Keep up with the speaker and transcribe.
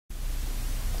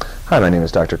Hi, my name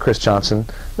is Dr. Chris Johnson.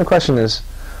 The question is,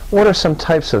 what are some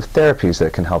types of therapies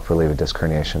that can help relieve a disc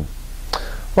herniation?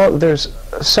 Well, there's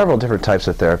several different types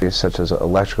of therapies, such as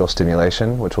electrical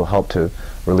stimulation, which will help to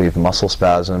relieve muscle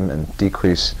spasm and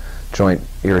decrease joint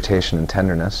irritation and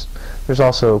tenderness. There's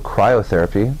also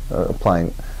cryotherapy.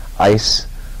 Applying ice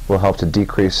will help to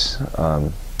decrease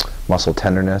muscle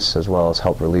tenderness as well as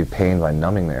help relieve pain by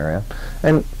numbing the area.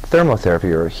 And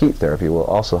thermotherapy or heat therapy will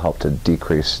also help to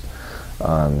decrease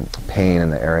pain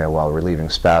in the area while relieving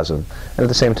spasm, and at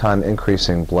the same time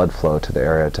increasing blood flow to the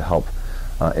area to help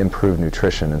improve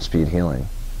nutrition and speed healing.